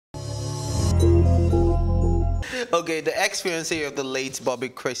Okay, the ex-fiancé of the late Bobbi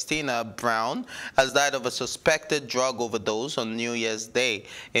Kristina Brown has died of a suspected drug overdose on New Year's Day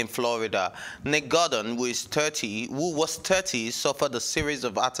in Florida. Nick Gordon, who was 30, suffered a series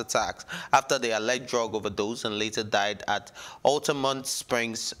of heart attacks after the alleged drug overdose and later died at Altamont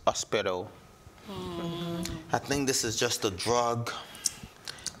Springs Hospital. I think this is just a drug-fueled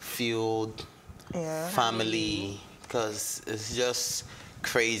family, because it's just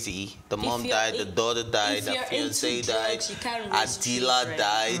crazy. The mom died, the daughter died, the fiancé died, Adila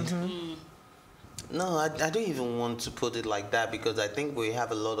died. No, I don't even want to put it like that, because I think we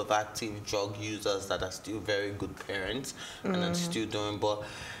have a lot of active drug users that are still very good parents and are still doing, but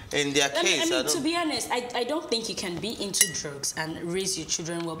in their case, I mean, to be honest, I don't think you can be into drugs and raise your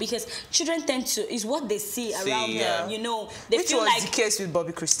children well, because children tend to, is what they see around them, you know. Which feel was like, the case with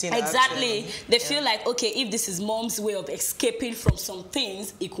Bobbi Kristina. Exactly. They feel like, okay, if this is mom's way of escaping from some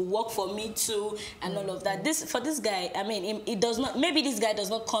things, it could work for me too, and all of that. For this guy, I mean, it does not, maybe this guy does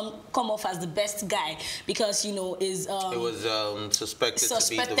not come off as the best guy, because, you know, it was suspected to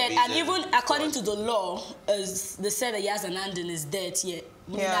be the reason. And even according to the law, they said that he has an hand in his death yet.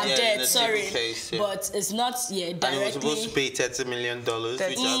 Dead, sorry, case, but it's not directly. And he was supposed to pay $30 million,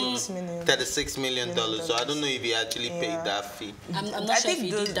 $36 million. So I don't know if he actually paid that fee. I'm not sure if he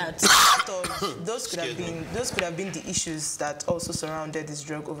did that. Those could have been the issues that also surrounded this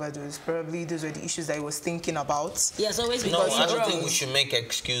drug overdose. Probably those were the issues that he was thinking about. Yes, always. No, I don't think we should make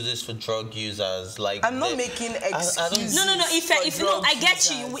excuses for drug users. Like, I'm not making excuses. No. If you know, I get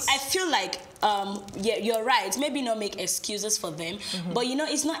you. I feel like. Yeah, you're right. Maybe not make excuses for them, but you know,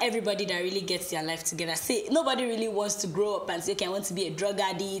 it's not everybody that really gets their life together. See, nobody really wants to grow up and say, okay, I want to be a drug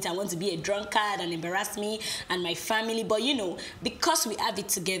addict, I want to be a drunkard and embarrass me and my family. But you know, because we have it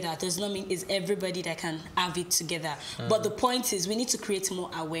together, does not mean it's everybody that can have it together. But the point is, we need to create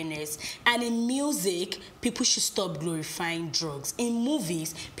more awareness. And in music, people should stop glorifying drugs. In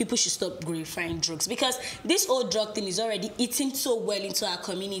movies, people should stop glorifying drugs, because this whole drug thing is already eating so well into our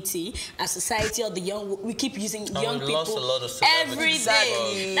community, as society, or the young. We keep using young people lost a lot of every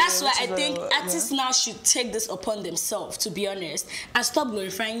day. That's why I think artists now should take this upon themselves, to be honest, and stop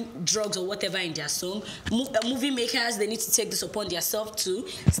glorifying drugs or whatever in their song. Movie makers, they need to take this upon themselves too.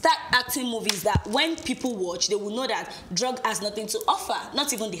 Start acting movies that when people watch, they will know that drug has nothing to offer,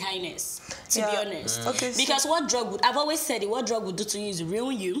 not even the highness, to be honest. Because what drug would, I've always said it, what drug would do to you is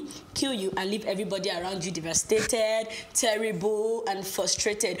ruin you, kill you, and leave everybody around you devastated, terrible, and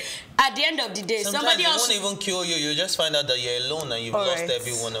frustrated. At the end of the day, sometimes somebody else won't even kill you. You just find out that you're alone and you've lost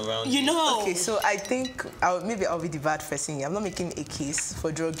everyone around you. You know. Okay, so I think maybe I'll be the bad person here. I'm not making a case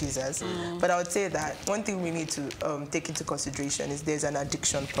for drug users, but I would say that one thing we need to take into consideration is there's an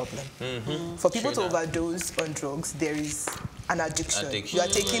addiction problem. For people to overdose on drugs, there is an addiction. You are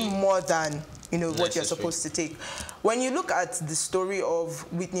taking more than what you're supposed to take. When you look at the story of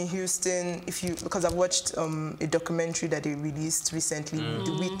Whitney Houston, because I've watched a documentary that they released recently,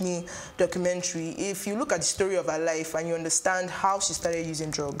 the Whitney documentary. If you look at the story of her life and you understand how she started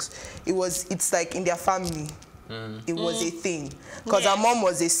using drugs, it's like in their family. It was a thing, because her mom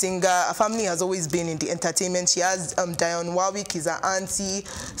was a singer. Her family has always been in the entertainment. She has Dionne Warwick is her auntie.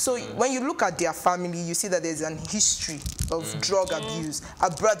 So when you look at their family, you see that there's an history of drug abuse. Her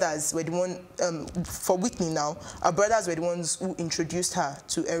brothers were the one, for Whitney now, her brothers were the ones who introduced her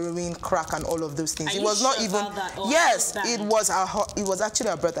to heroin, crack, and all of those things. It was not even, yes, it was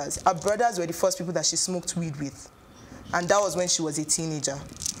actually her brothers. Her brothers were the first people that she smoked weed with. And that was when she was a teenager.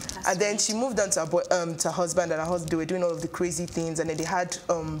 And then she moved on to her husband, and her husband, they were doing all of the crazy things, and then they had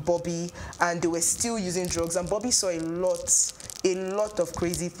Bobbi, and they were still using drugs, and Bobbi saw a lot of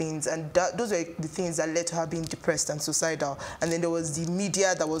crazy things, and those were the things that led to her being depressed and suicidal. And then there was the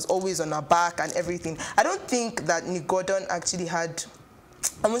media that was always on her back and everything. I don't think that Nick Gordon actually had,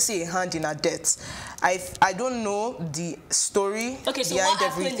 I won't say a hand in her death. I don't know the story so behind what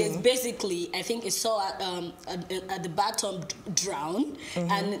happened everything. is basically, I think it saw at the bottom drown,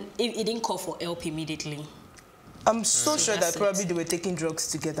 and it didn't call for help immediately. I'm so sure that probably they were taking drugs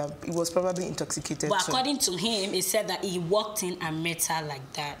together. He was probably intoxicated. But according to him, he said that he walked in and met her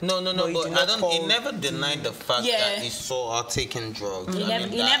like that. No, but he never denied the fact that he saw her taking drugs. He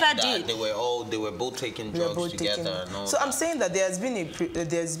never did. They were both taking drugs together. So I'm saying that there's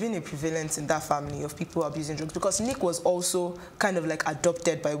been a prevalence in that family of people abusing drugs, because Nick was also kind of like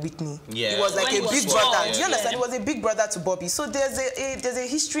adopted by Whitney. Yeah. He was like a big brother. Do you understand? He was a big brother to Bobbi. So there's a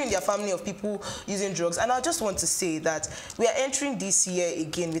history in their family of people using drugs, and I just want to say that we are entering this year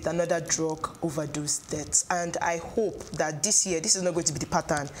again with another drug overdose death, and I hope that this year this is not going to be the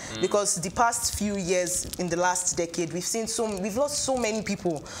pattern, because the past few years in the last decade we've lost so many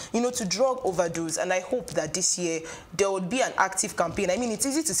people, you know, to drug overdose, and I hope that this year there would be an active campaign. I mean, it's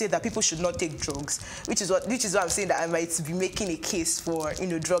easy to say that people should not take drugs, which is why I'm saying that I might be making a case for, you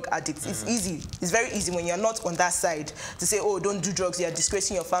know, drug addicts. It's easy. It's very easy when you're not on that side to say, oh, don't do drugs, you're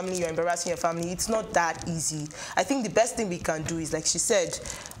disgracing your family, you're embarrassing your family. It's not that easy. I think the best thing we can do is, like she said,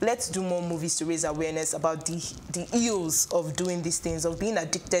 let's do more movies to raise awareness about the ills of doing these things, of being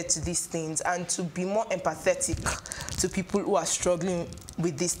addicted to these things, and to be more empathetic to people who are struggling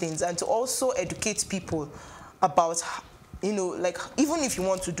with these things, and to also educate people about, you know, like, even if you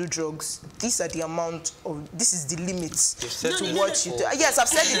want to do drugs, this is the limits to what you do. Yes, I've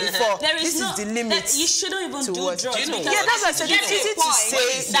said it before. This is the limits. You shouldn't even do drugs. Yeah, that's what I said. It's easy to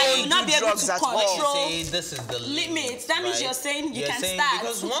say that you will not be able to control this is the limits. That means you're saying you can start.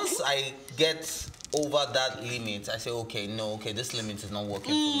 Because once I get over that limit, I say, okay, this limit is not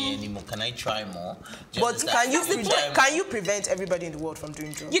working for me anymore. Can I try more? But can you prevent everybody in the world from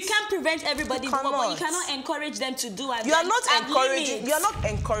doing drugs? You can't prevent everybody in the world, but you cannot encourage them to do it. You are not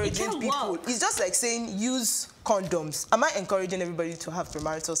encouraging people. It's just like saying use condoms. Am I encouraging everybody to have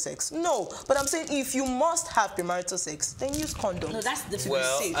premarital sex? No. But I'm saying if you must have premarital sex, then use condoms. No, that's the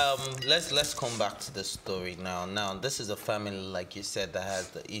let's come back to the story now. Now, this is a family, like you said, that has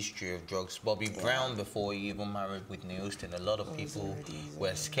the history of drugs. Bobbi Brown, before he even married Whitney Houston, a lot of people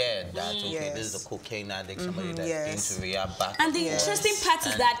were scared that, okay, this is a cocaine addict, somebody that's been to rehab back. And the interesting part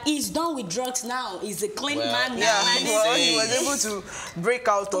is that he's done with drugs now. He's a clean man now. Yeah, he was able to break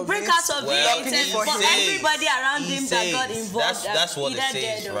out of it. For everybody around him that got involved. That's what it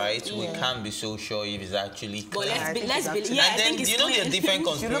says, right? We can't be so sure if he's actually clean. Let's be. Yeah, I think you know the different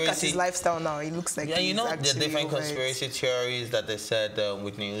conspiracy. If you look at his lifestyle now, he looks like you know the different conspiracy theories that they said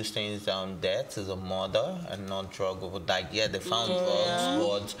Whitney Houston's death is a murder and not drug over. Like, yeah, they found drugs,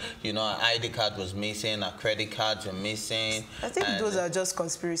 but you know, her ID card was missing, her credit cards were missing. I think those are just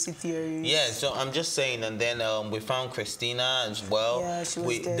conspiracy theories. Yeah, so I'm just saying. And then we found Kristina as well. Yeah, she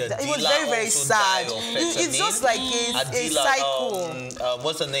was dead. It was very, very sad. It's just like a cycle.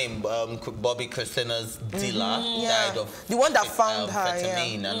 What's her name? Bobbi Kristina's dealer died of the one that found her,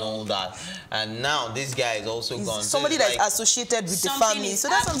 amphetamine and all that. And now this guy is also gone. Somebody that's associated with the family. So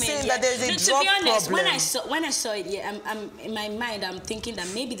that's what I'm saying, that there's a drug problem. When I saw it, I'm in my mind, I'm thinking that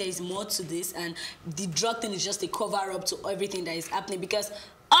maybe there is more to this, and the drug thing is just a cover-up to everything that is happening. Because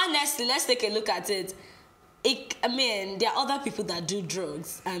honestly, let's take a look at it. I mean, there are other people that do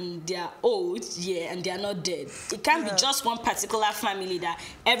drugs and they are old, and they are not dead. It can't be just one particular family that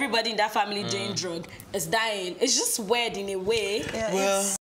everybody in that family doing drug is dying. It's just weird in a way. Well,